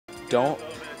don't...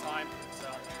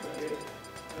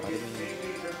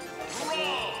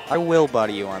 I will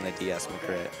buddy you on the DS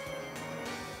McCrit.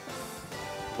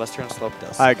 Western Slope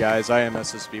does. Hi guys, I am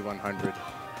SSB 100.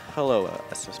 Hello,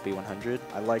 SSB 100.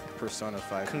 I like Persona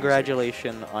 5.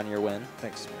 Congratulations on your win.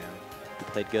 Thanks, man. You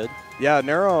played good. Yeah,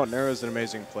 Nero is an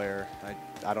amazing player.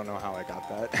 I don't know how I got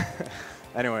that.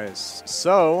 Anyways,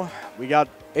 so we got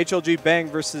HLG Bang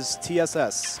versus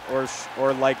TSS,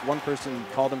 or like one person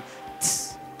called him,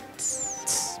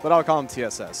 but I'll call him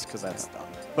TSS because that's dumb.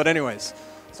 But anyways,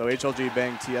 so HLG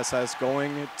Bang TSS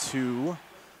going to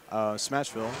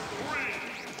Smashville.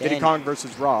 Diddy Kong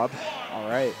versus R.O.B. All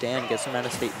right, Dan, get some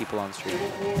out-of-state people on stream.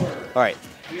 All right,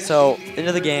 so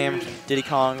into the game, Diddy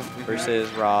Kong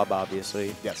versus R.O.B,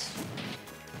 obviously. Yes.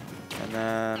 And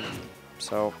then,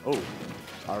 so,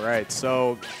 all right,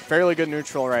 so fairly good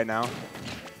neutral right now.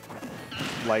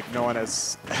 Like no one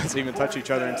has even touched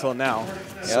each other until now.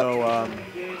 Yep.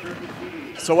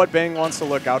 So what Bang wants to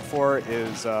look out for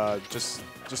is just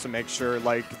to make sure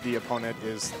like the opponent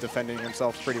is defending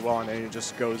himself pretty well, and then he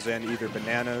just goes in either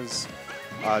bananas,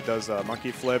 does a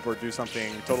monkey flip, or do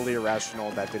something totally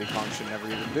irrational that Diddy Kong should never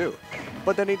even do.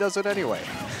 But then he does it anyway.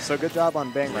 So good job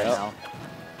on Bang right now,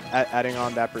 adding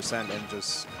on that percent and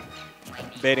just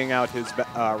baiting out his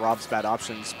R.O.B's bad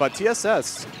options. But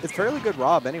TSS, it's fairly good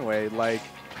R.O.B anyway. Like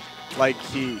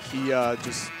he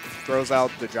just throws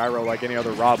out the gyro like any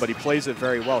other R.O.B, but he plays it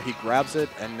very well. He grabs it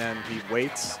and then he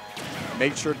waits,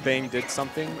 makes sure Bang did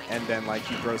something, and then like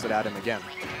he throws it at him again.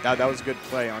 That was a good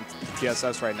play on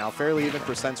TSS right now. Fairly even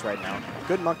percents right now.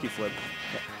 Good monkey flip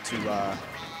to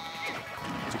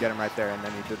get him right there, and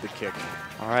then he did the kick.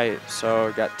 All right, so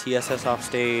we got TSS off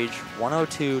stage,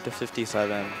 102 to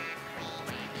 57.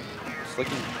 It's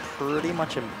looking pretty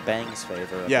much in Bang's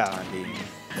favor at the time being.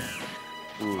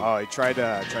 Ooh. Oh, he tried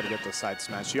to get the side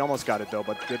smash. He almost got it though,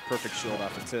 but good perfect shield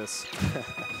off of TIS.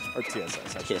 Or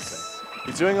TSS, I should say.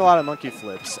 He's doing a lot of monkey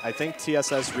flips. I think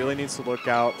TSS really needs to look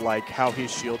out like how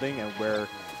he's shielding and where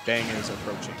Bang is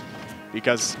approaching.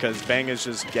 Because Bang is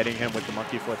just getting him with the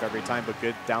monkey flip every time, but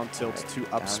good down tilt to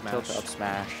up smash. Down tilt to up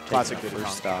smash. Classic Diddy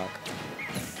first stock.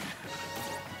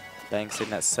 Bang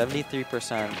sitting at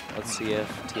 73%. Let's see if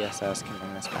TSS can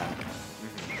bring this back.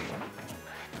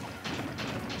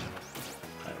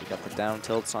 We got the down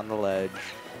tilts on the ledge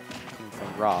from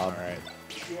R.O.B. All right.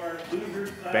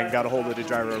 Bang got a hold of the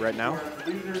gyro right now.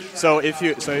 So if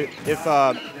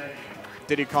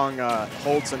Diddy Kong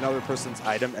holds another person's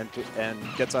item and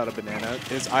gets out a banana,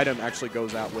 his item actually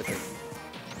goes out with it.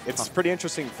 It's a pretty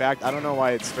interesting fact. I don't know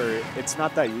why it's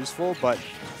not that useful, but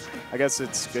I guess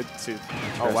it's good to.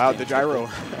 Oh wow, the gyro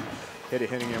hitting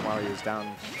him while he was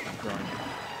down throwing.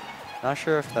 Not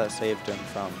sure if that saved him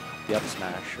from the up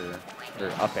smash or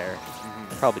up air.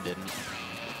 Probably didn't.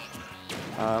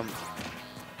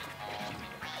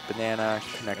 Banana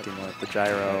connecting with the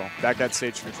gyro. Back at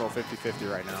stage control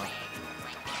 50-50 right now.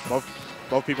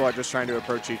 Both people are just trying to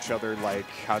approach each other like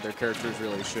how their characters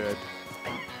really should.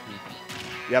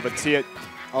 Yeah, but he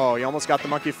almost got the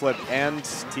monkey flip, and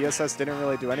TSS didn't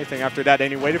really do anything after that,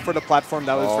 and he waited for the platform.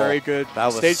 That was very good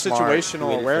stage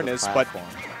situational awareness, but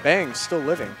Bang still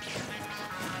living.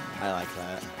 I like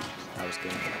that. That was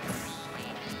good.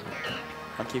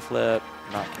 Monkey flip,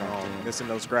 not connecting. Missing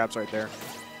those grabs right there.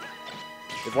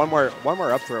 If one more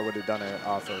up throw would have done it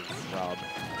off of R.O.B.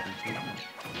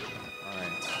 All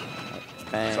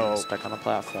right. Bang, stuck on the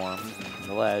platform,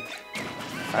 the ledge.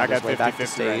 Back at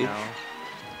 50-50 right now.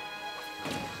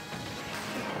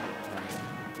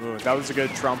 Ooh, that was a good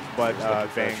trump, but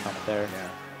Bang there. Yeah.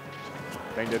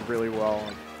 Bang did really well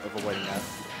of avoiding that.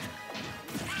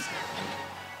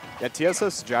 Yeah,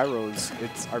 TSS gyros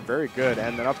are very good,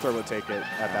 and an up throw will take it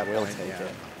at that point. Take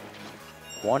it.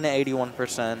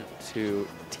 181% to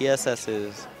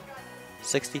TSS's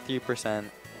 63%.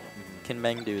 Can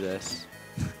Bang do this?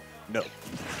 No.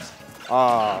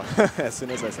 As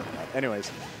soon as I said that. Anyways.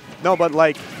 No, but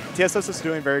like, TSS is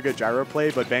doing very good gyro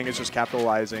play, but Bang is just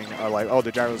capitalizing, like, oh,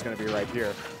 the gyro is going to be right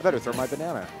here. I better throw my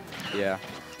banana. Yeah.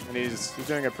 And he's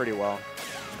doing it pretty well.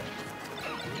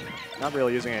 Not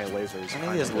really using any lasers. Any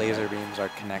of his laser beams are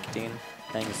connecting.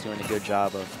 Bang is doing a good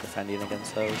job of defending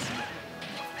against those.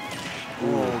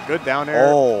 Ooh, good down air.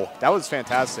 Oh, that was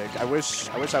fantastic. I wish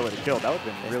I would have killed. That would have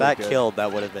been really good. If that killed,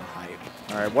 that would have been hype.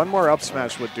 All right, one more up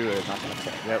smash would do it. Not gonna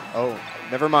kill. Yep. Oh,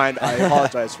 never mind. I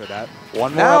apologize for that.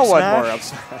 One more up smash. One more up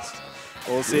smash.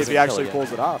 We'll see if he actually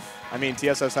pulls it off. I mean,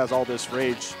 TSS has all this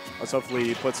rage. Let's hopefully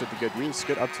he puts it to good use.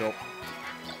 Good up tilt.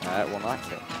 That will not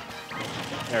kill.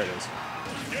 There it is.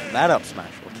 That up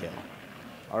smash will kill.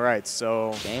 All right,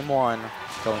 so game one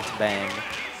going to Bang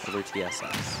over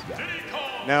TSS. Yeah.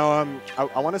 Now,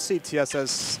 I want to see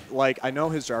TSS, like, I know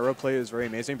his gyro play is very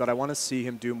amazing, but I want to see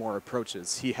him do more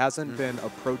approaches. He hasn't been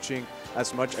approaching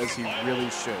as much as he really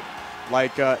should.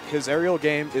 Like, his aerial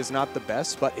game is not the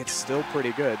best, but it's still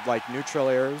pretty good. Like, neutral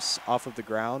airs off of the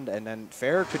ground, and then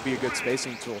fair could be a good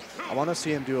spacing tool. I want to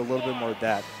see him do a little bit more of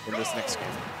that in this next game.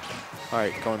 All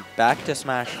right, going back to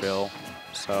Smashville.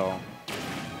 So,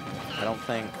 I don't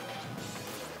think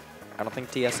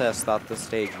TSS thought the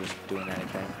stage was doing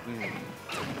anything.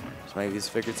 So maybe he's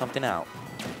figured something out.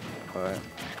 But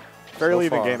fairly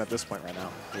even game at this point right now.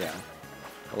 Yeah.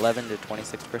 11 to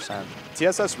 26%.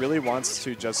 TSS really wants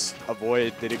to just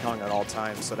avoid Diddy Kong at all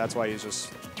times, so that's why he's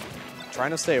just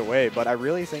trying to stay away. But I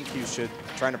really think he should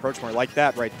try and approach more like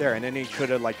that right there, and then he could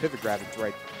have like pivot grabbed it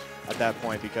right at that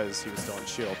point because he was still in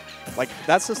shield. Like,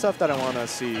 that's the stuff that I want to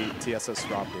see TSS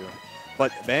R.O.B do.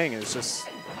 But Bang is just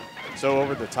so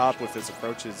over the top with his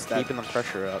approaches. That keeping the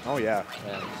pressure up. Oh, yeah.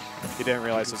 He didn't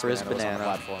realize his banana was on the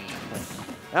platform.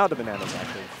 Now the banana's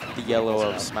active. The yellow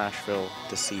of Smashville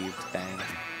deceived Bang.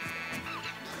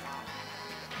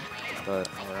 But,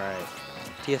 alright.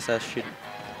 TSS should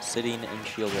sitting in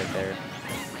shield right there.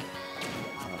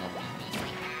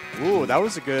 Ooh, that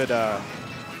was a good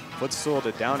footstool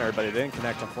to downer, but it didn't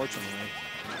connect, unfortunately.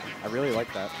 I really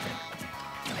like that.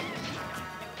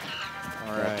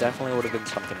 All right. That definitely would have been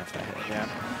something if that hit. Yeah.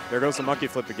 There goes the monkey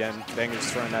flip again. Bang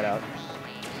is throwing that out.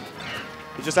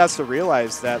 He just has to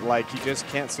realize that, like, he just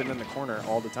can't sit in the corner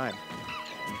all the time.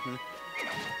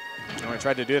 I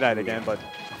tried to do that again, but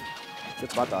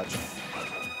good spot dodge.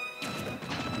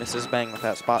 Misses Bang with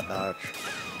that spot dodge.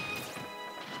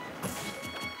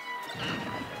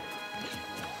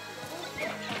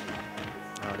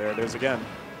 Oh, there it is again.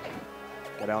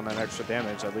 Get down that extra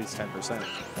damage, at least 10%.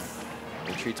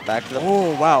 Retreats back to the...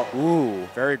 Oh, wow. Ooh,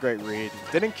 very great read.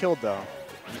 Didn't kill, though.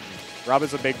 R.O.B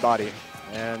is a big body.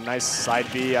 And nice side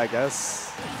B, I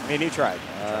guess. I mean, he tried.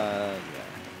 Yeah.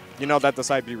 You know that the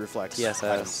side B reflects.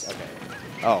 TSS. Okay.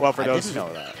 Oh, well, for I those didn't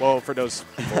know that. Well, for those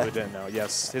people who didn't know,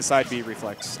 yes, his side B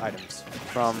reflects items.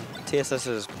 From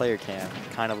TSS's player cam,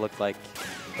 kind of looked like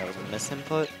that was a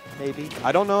misinput, maybe?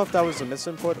 I don't know if that was a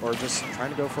misinput or just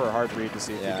trying to go for a hard read to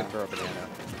see if he can throw a banana.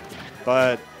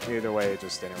 But either way, it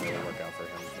just didn't really work out for him.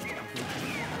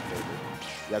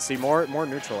 Yeah, see, more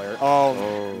neutral air.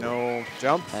 Oh, no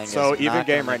jump. So even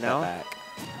game right now.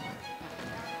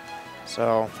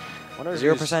 So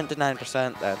 0% to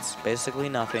 9%, that's basically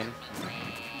nothing.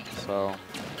 So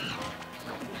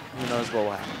who knows what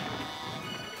will happen.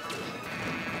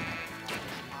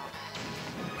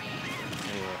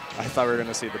 I thought we were going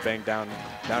to see the Bang down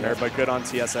air, but good on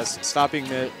TSS. Stopping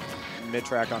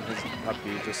mid-track on his up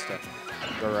B just to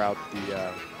throw out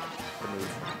the move.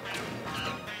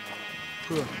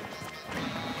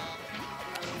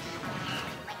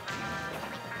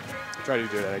 Try to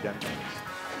do that again.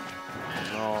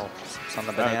 No. It's on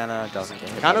the banana, doesn't get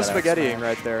hit. Kind of spaghettiing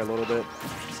right there a little bit.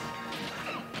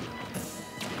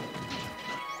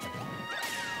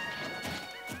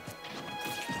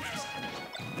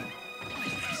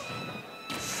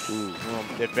 Ooh. Well,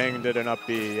 it Bang did an up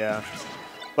B, yeah.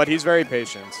 But he's very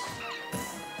patient.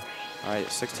 All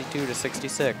right, 62 to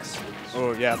 66.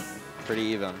 Oh, yeah. Pretty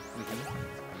even.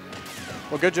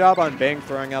 Well, good job on Bang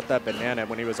throwing out that banana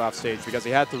when he was off stage because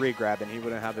he had to re-grab and he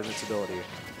wouldn't have invincibility.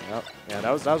 Yep. Yeah,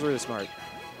 that was really smart.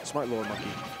 Smart little monkey.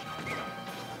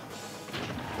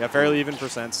 Yeah, fairly even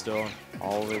percent still.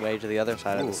 All the way to the other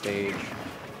side of the stage.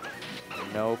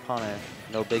 No punish.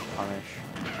 No big punish.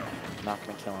 Not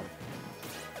going to kill him.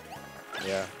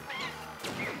 Yeah.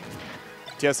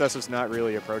 TSS is not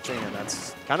really approaching, and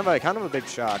that's kind of a big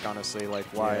shock, honestly. Like,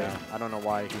 why? Yeah. I don't know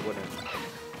why he wouldn't.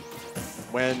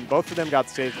 When both of them got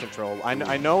stage control,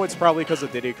 I know it's probably because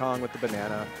of Diddy Kong with the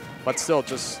banana, but still,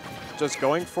 just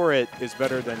going for it is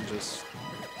better than just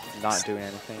not doing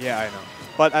anything. Yeah, I know.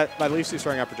 But at least he's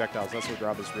throwing out projectiles. That's what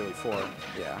R.O.B is really for.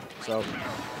 Yeah. So,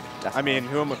 definitely. I mean,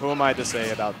 who am I to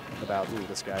say about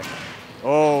this guy?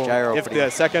 Oh, gyro if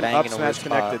the second up smash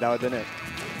connected, that would have been it.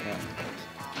 Yeah.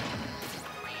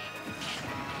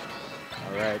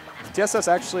 All right. TSS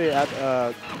actually at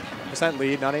percent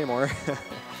lead, not anymore.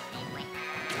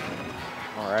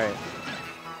 All right.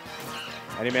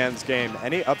 Any man's game.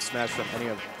 Any up smash from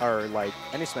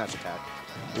any smash attack.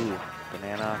 Ooh,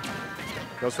 banana.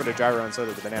 Goes for the gyro instead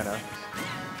of the banana.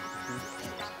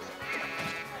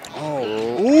 Oh.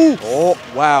 Ooh. Oh,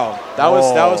 wow. That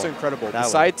was incredible. The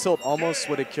side tilt almost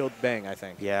would have killed Bang, I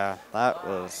think. Yeah, that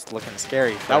was looking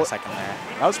scary for a second there.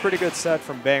 That was a pretty good set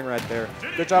from Bang right there.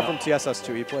 Good job from TSS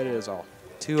too. He played it as all.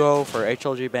 2-0 for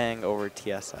HLG Bang over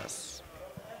TSS.